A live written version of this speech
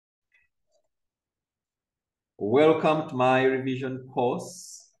Welcome to my revision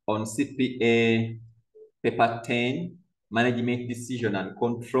course on CPA Paper 10, Management Decision and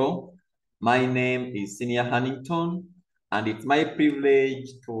Control. My name is Senior Hannington, and it's my privilege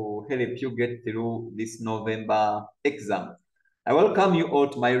to help you get through this November exam. I welcome you all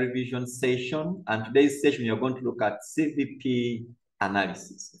to my revision session, and today's session you're going to look at CVP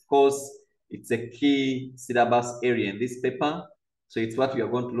analysis. Of course, it's a key syllabus area in this paper, so it's what we are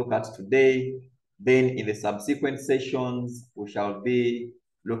going to look at today. Then in the subsequent sessions, we shall be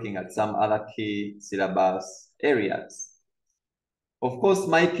looking at some other key syllabus areas. Of course,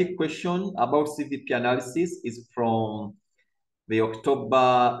 my key question about CVP analysis is from the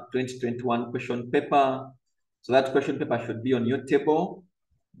October 2021 question paper. So that question paper should be on your table.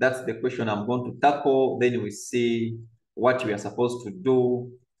 That's the question I'm going to tackle. Then we see what we are supposed to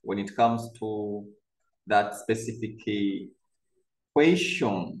do when it comes to that specific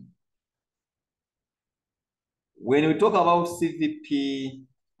question. When we talk about CVP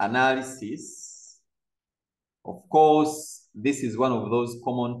analysis, of course, this is one of those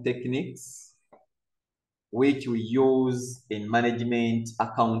common techniques which we use in management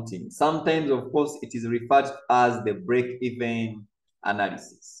accounting. Sometimes, of course, it is referred to as the break-even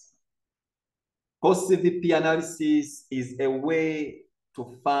analysis. Cost CVP analysis is a way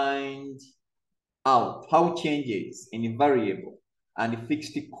to find out how changes in variable and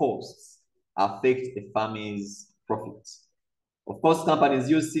fixed costs affect the firm's profits. Of course, companies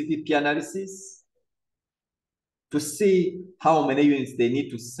use CVP analysis to see how many units they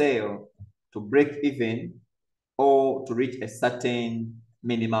need to sell to break even or to reach a certain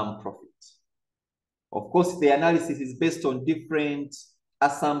minimum profit. Of course, the analysis is based on different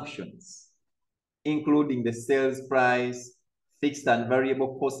assumptions, including the sales price, fixed and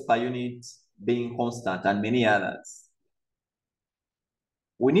variable cost per unit being constant, and many others.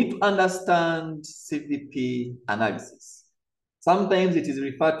 We need to understand CVP analysis. Sometimes it is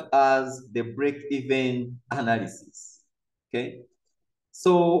referred to as the break-even analysis, okay?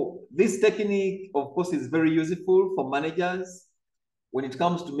 So this technique, of course, is very useful for managers when it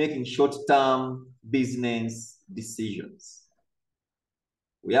comes to making short-term business decisions.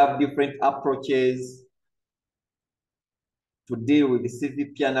 We have different approaches to deal with the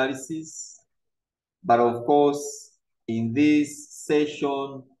CVP analysis, but of course, in this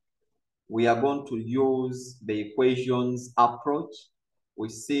session, we are going to use the equations approach. We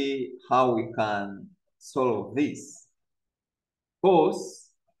see how we can solve this. Of course,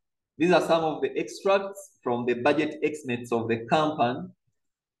 these are some of the extracts from the budget estimates of the company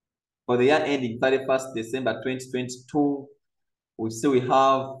for the year ending 31st December 2022. We see we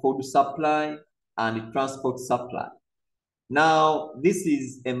have food supply and transport supply. Now, this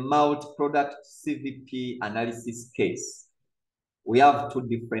is a multi-product CVP analysis case. We have two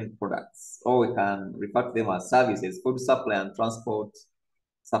different products, or we can refer to them as services, food supply and transport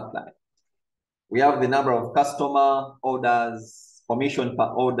supply. We have the number of customer orders, commission per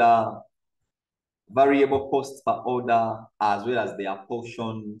order, variable costs per order, as well as the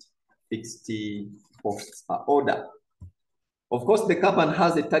apportioned fixed costs per order. Of course, the company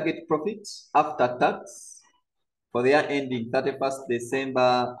has a target profit after tax for the year ending 31st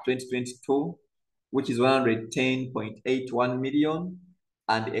December 2022, which is 110.81 million,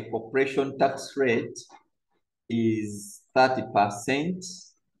 and a corporation tax rate is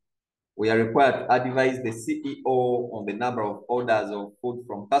 30%. We are required to advise the CEO on the number of orders of food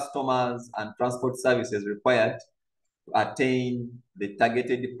from customers and transport services required to attain the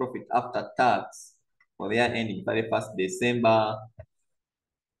targeted profit after tax for the year ending 31st December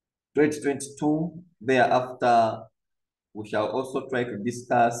 2022. Thereafter, we shall also try to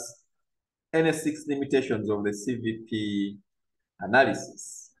discuss any 6 limitations of the CVP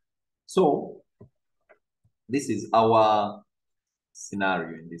analysis. So, this is our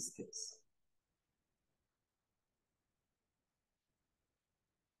scenario in this case.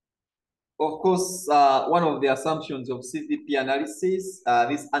 Of course, one of the assumptions of CVP analysis,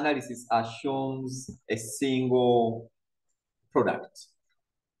 this analysis assumes a single product.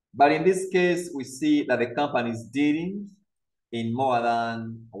 But in this case, we see that the company is dealing in more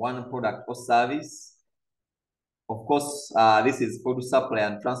than one product or service. Of course, this is food supply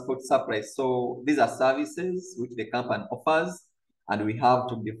and transport supply. So these are services which the company offers, and we have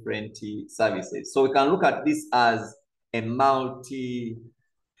two different services. So we can look at this as a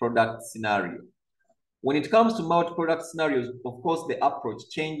multi-product scenario. When it comes to multi-product scenarios, of course, the approach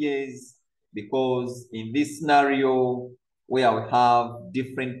changes, because in this scenario, where we have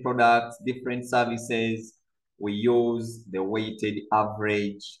different products, different services, we use the weighted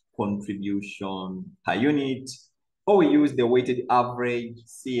average contribution per unit, or we use the weighted average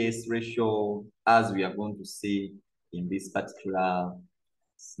CS ratio as we are going to see in this particular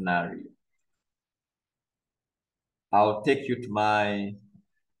scenario. I'll take you to my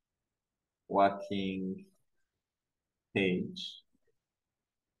working page.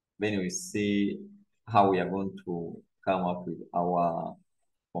 Then we see how we are going to come up with our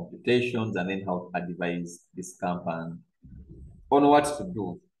computations and then how to advise this company on what to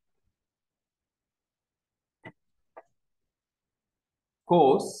do. Of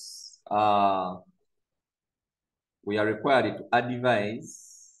course, we are required to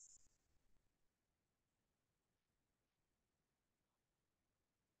advise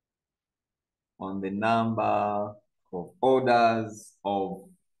on the number of orders of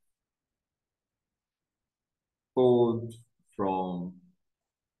food from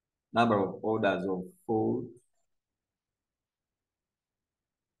number of orders of food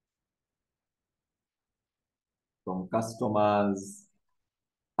from customers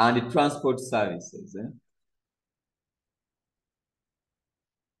and transport services.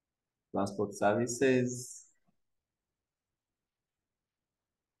 Transport services.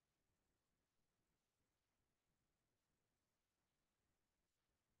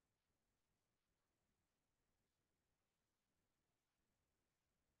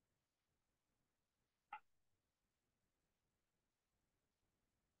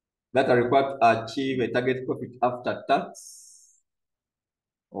 That are required to achieve a target profit after tax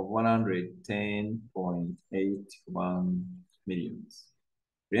of 110.81 million.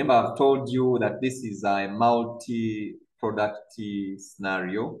 Remember, I've told you that this is a multi-product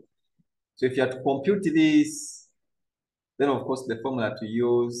scenario. So if you have to compute this, then of course the formula to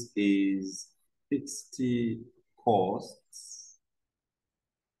use is fixed costs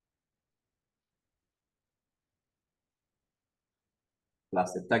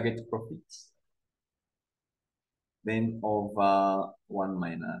plus the target profit, then over 1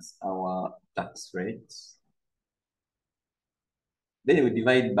 minus our tax rate. Then we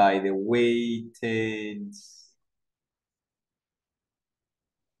divide by the weighted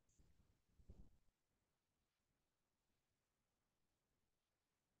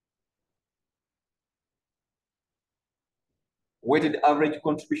average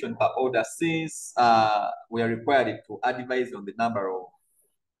contribution per order, since we are required to advise on the number of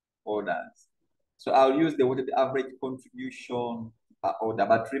orders. So I'll use the weighted average contribution per order.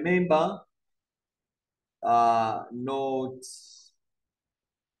 But remember, note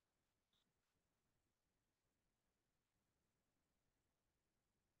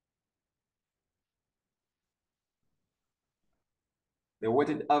the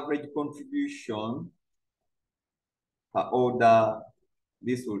weighted average contribution per order,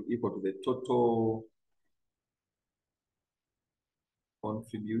 this will equal to the total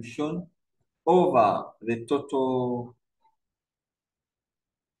contribution over the total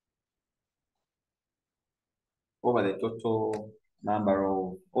number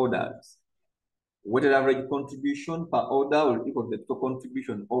of orders. Weighted average contribution per order will equal to the total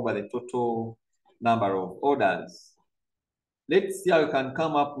contribution over the total number of orders. Let's see how you can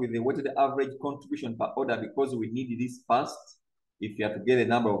come up with the weighted average contribution per order, because we need this first. If you have to get the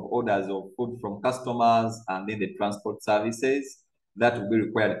number of orders of food from customers and then the transport services, that will be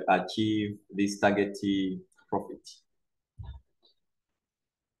required to achieve this target profit.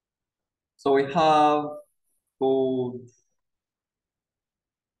 So we have food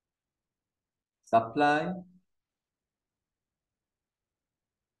supply,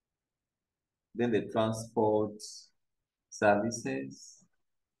 then the transport services,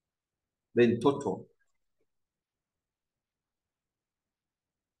 then total.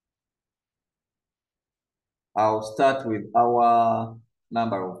 I'll start with our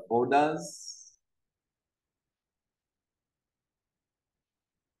number of orders.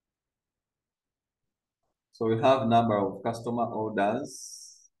 So we have number of customer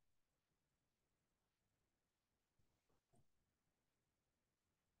orders.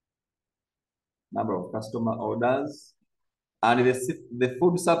 Number of customer orders. And the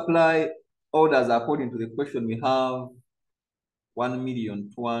food supply orders, according to the question, we have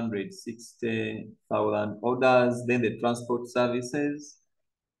 1,260,000 orders. Then the transport services.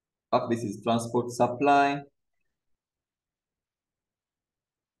 This is transport supply.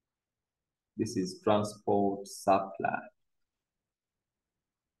 This is transport supply.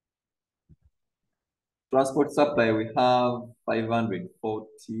 Transport supply, we have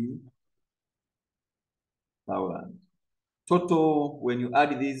 540,000. Total, when you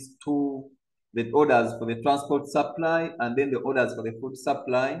add these two, the orders for the transport supply and then the orders for the food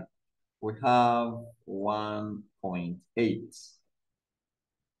supply, we have 1.8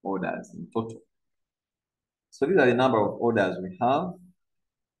 orders in total. So these are the number of orders we have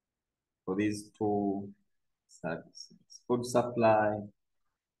for these two services: food supply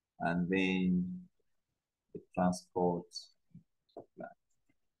and then the transport supply.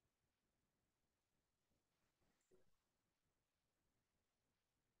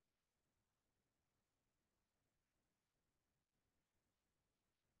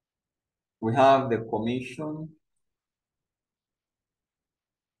 We have the commission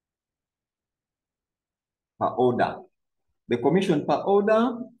per order. The commission per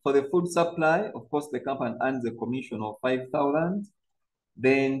order for the food supply, of course, the company earns a commission of 5,000.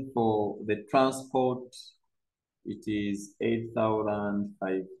 Then for the transport, it is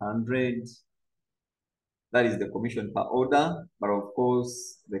 8,500. That is the commission per order. But of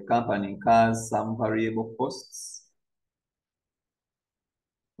course, the company incurs some variable costs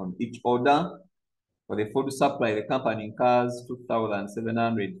on each order. For the food supply, the company incurs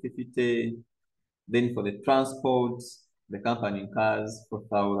 2,750. Then for the transport, the company incurs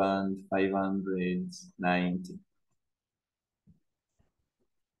 4,590.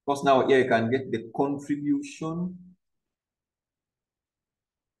 Of course, now here you can get the contribution.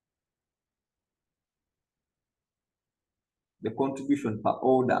 The contribution per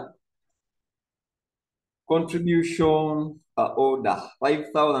order. Contribution per order.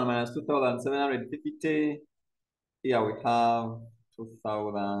 5,000 minus 2,750. Here we have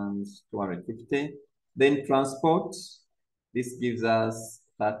 2,250. Then transport. This gives us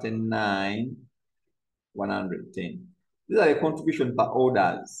 39,110. These are the contribution per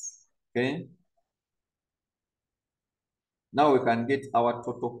orders. Okay. Now we can get our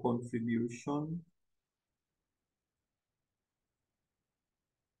total contribution.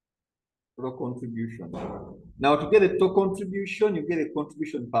 Total contribution. Now to get the total contribution, you get the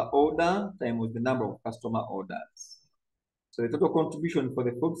contribution per order times the number of customer orders. So the total contribution for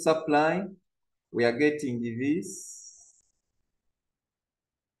the food supply, we are getting this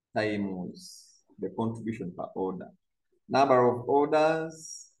times the contribution per order. Number of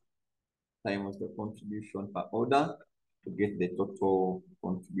orders times the contribution per order to get the total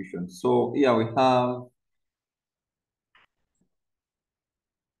contribution. So here we have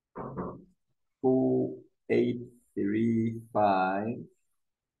 2,835.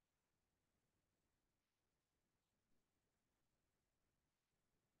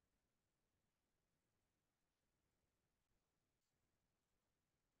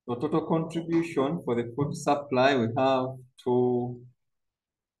 So total contribution for the food supply, we have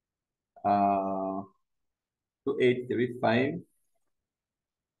 2,835.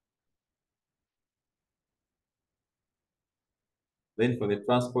 Then for the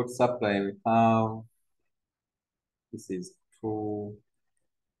transport supply, we have, this is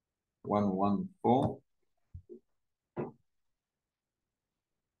 2,114.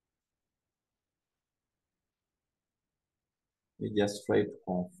 We just try to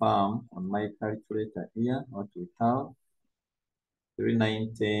confirm on my calculator here what we have.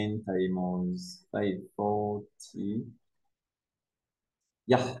 3,910 times 540.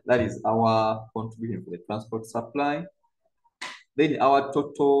 Yeah, that is our contribution for the transport supply. Then our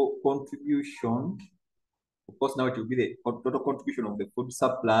total contribution, of course, now it will be the total contribution of the food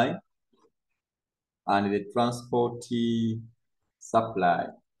supply and the transport supply.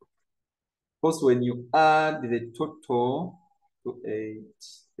 Of course, when you add the total to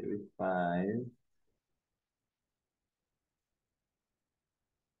 835,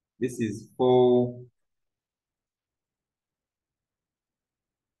 this is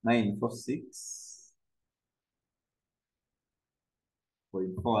 4,946 for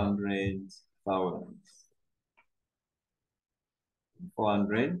 400,000.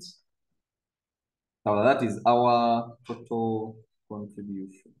 400. So that is our total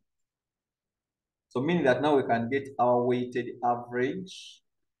contribution. So meaning that now we can get our weighted average.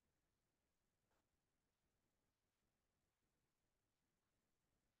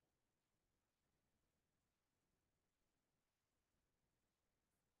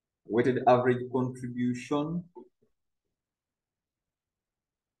 Weighted average contribution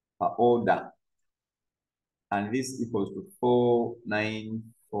per order. And this equals to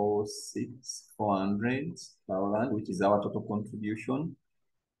 4,946, 400,000, which is our total contribution,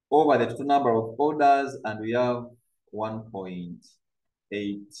 over the total number of orders, and we have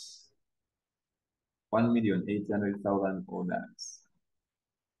 1,800,000 orders.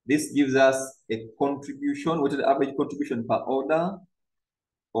 This gives us a contribution, weighted average contribution per order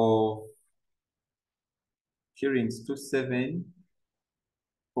of shillings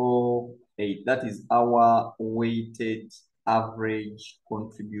 2,748. That is our weighted average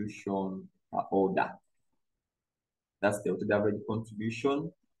contribution per order. That's the weighted average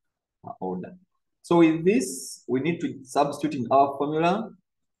contribution per order. So with this, we need to substitute in our formula.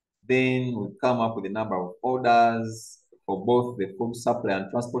 Then we come up with the number of orders for both the food supply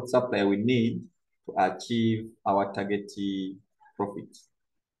and transport supply we need to achieve our target profit.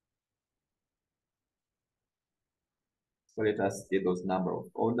 So let us get those number of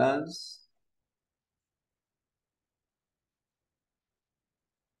orders.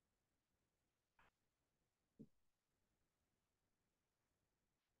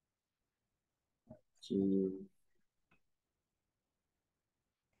 Achieve.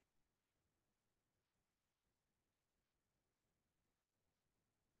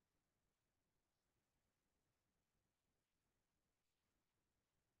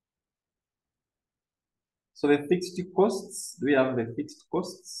 So the fixed costs, do we have the fixed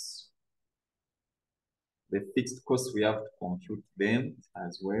costs? The fixed costs, we have to compute them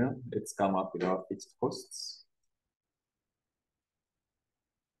as well. Let's come up with our fixed costs.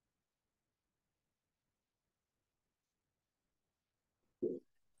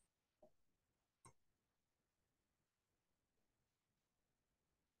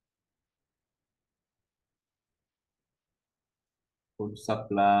 Food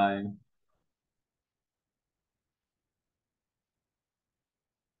supply.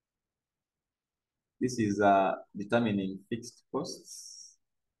 This is determining fixed costs.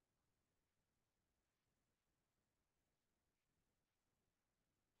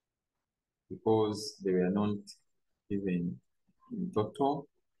 Because they were not given in total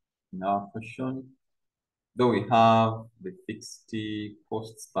in our question. Though we have the fixed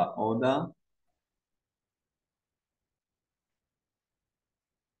costs per order,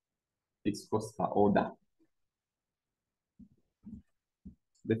 fixed cost per order.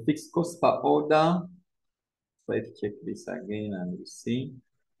 The fixed cost per order, let's check this again and we see.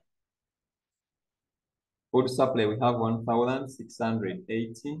 Food supply, we have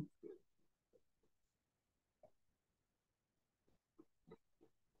 1,680.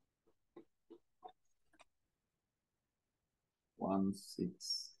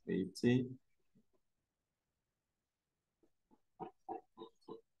 $1,680.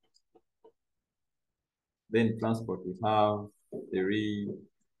 Then transport, we have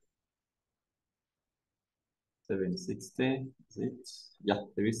 3,760. Is it? Yeah,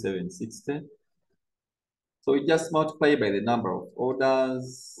 3,760. So we just multiply by the number of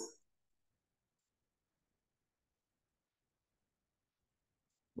orders.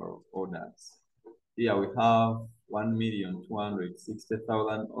 Here we have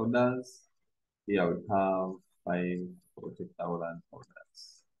 1,260,000 orders. Here we have 540,000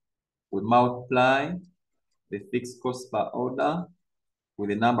 orders. We multiply the fixed cost per order with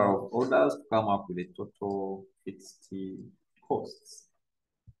the number of orders to come up with the total fixed costs.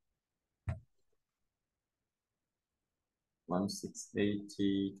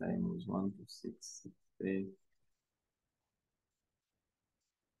 1,680 times 1,260.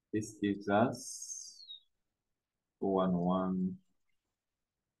 This gives us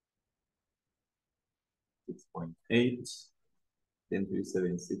 411.6.8. Then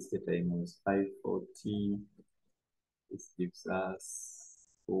 3,760 times 540. This gives us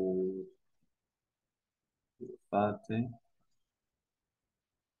 430.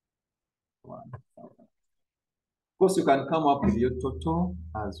 1,000. Of course, you can come up with your total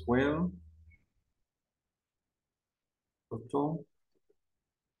as well. Total.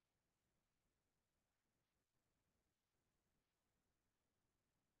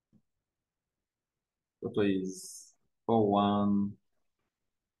 Total is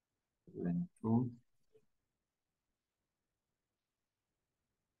 4,172.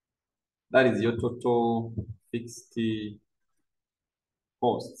 That is your total fixed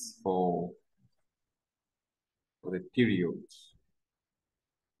costs for the period.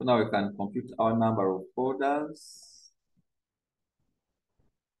 So now we can compute our number of orders.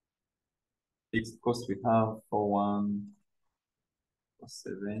 Fixed cost we have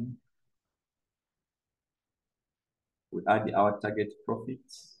 4,147. We add our target profit.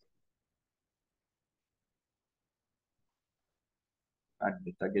 Add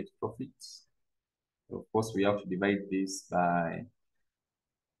the target profit. So of course, we have to divide this by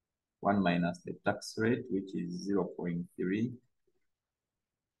 1 minus the tax rate, which is 0.3.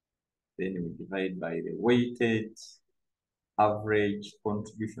 Then we divide by the weighted average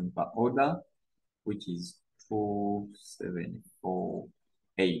contribution per order, which is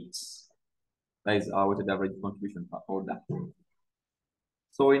 2,748. That is our weighted average contribution per order.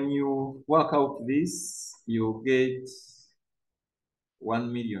 So when you work out this, you get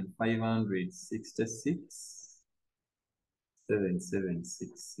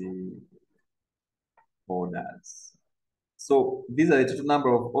 1,566,776 orders. So these are the total number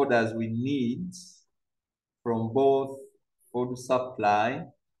of orders we need from both food supply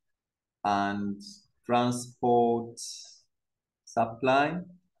and transport supply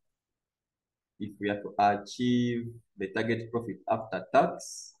if we are to achieve the target profit after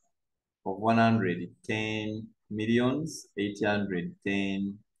tax of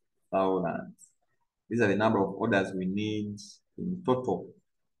 110,810,000. These are the number of orders we need in total.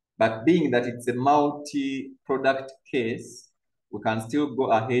 But being that it's a multi-product case, we can still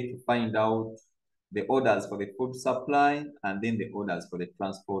go ahead to find out the orders for the food supply and then the orders for the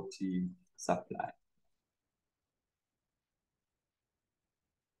transport supply.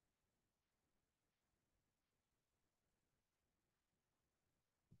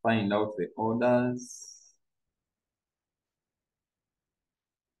 Find out the orders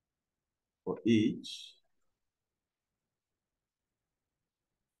for each.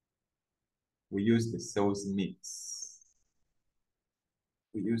 We use the sales mix.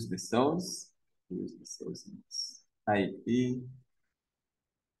 We use the sales mix. i.e.,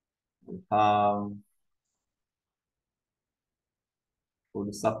 we have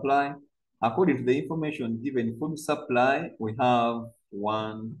food supply. According to the information given, food supply, we have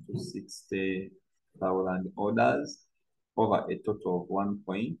 1 to 60,000 orders over a total of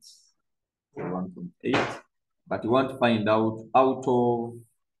 1.8. But we want to find out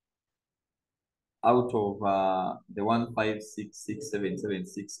the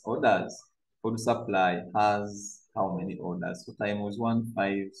 1566776 orders, food supply has how many orders? So time was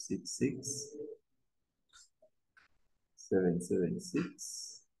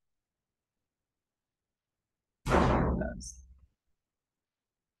 1566776 orders.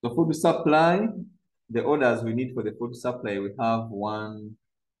 So food supply, the orders we need for the food supply, we have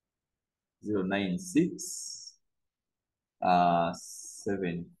 1096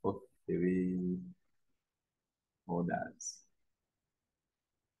 743 orders.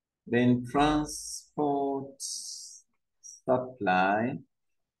 Then transport supply,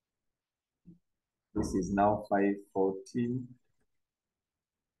 this is now 540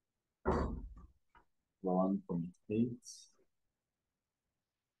 1.8.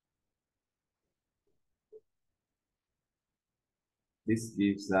 This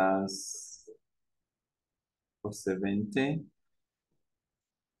gives us 470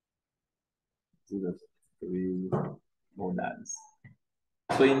 03 orders.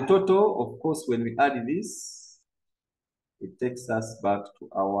 So in total, of course, when we add this, it takes us back to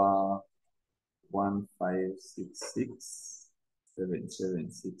our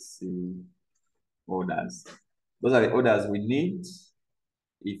 1566776 orders. Those are the orders we need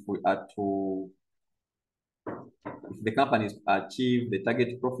if we are to, if the company is to achieve the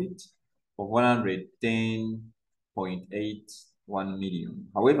target profit of 110.81 million.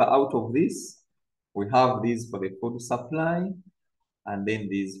 However, out of this, we have these for the food supply and then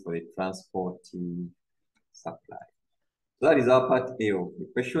these for the transport supply. So that is our part A of the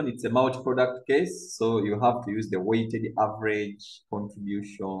question. It's a multi-product case, so you have to use the weighted average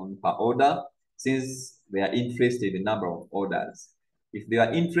contribution per order since they are interested in the number of orders. If they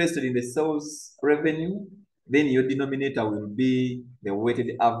are interested in the sales revenue, then your denominator will be the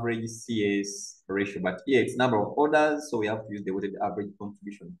weighted average CS ratio. But here it's number of orders, so we have to use the weighted average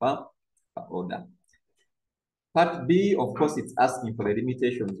contribution per order. Part B, of course, it's asking for the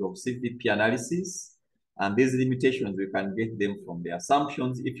limitations of CVP analysis. And these limitations, we can get them from the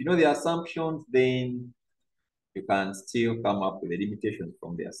assumptions. If you know the assumptions, then you can still come up with the limitations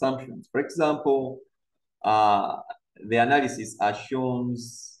from the assumptions. For example, the analysis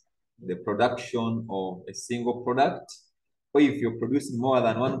assumes the production of a single product. Or if you're producing more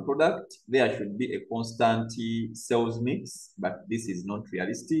than one product, there should be a constant sales mix, but this is not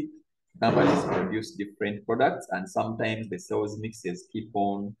realistic. Companies produce different products, and sometimes the sales mixes keep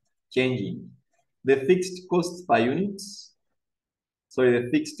on changing. The fixed cost per unit, the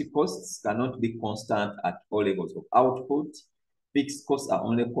fixed costs cannot be constant at all levels of output. Fixed costs are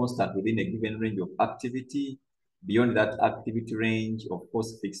only constant within a given range of activity. Beyond that activity range, of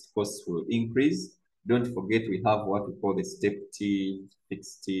course, fixed costs will increase. Don't forget we have what we call the stepped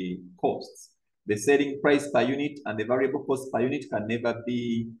fixed costs. The selling price per unit and the variable cost per unit can never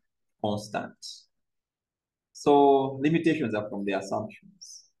be constant. So limitations are from the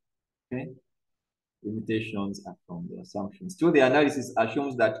assumptions. Okay? Limitations are from the assumptions. Still, the analysis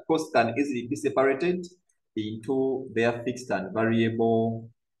assumes that costs can easily be separated into their fixed and variable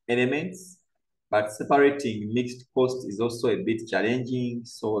elements, but separating mixed cost is also a bit challenging,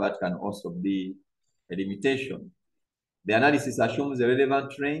 so that can also be a limitation. The analysis assumes a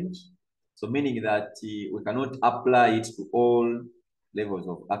relevant range, so meaning that we cannot apply it to all levels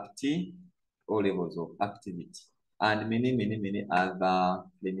of activity. and many other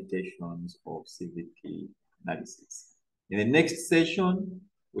limitations of CVP analysis. In the next session,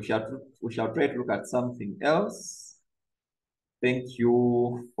 we shall try to look at something else. Thank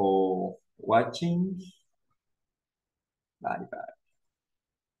you for watching. Bye bye.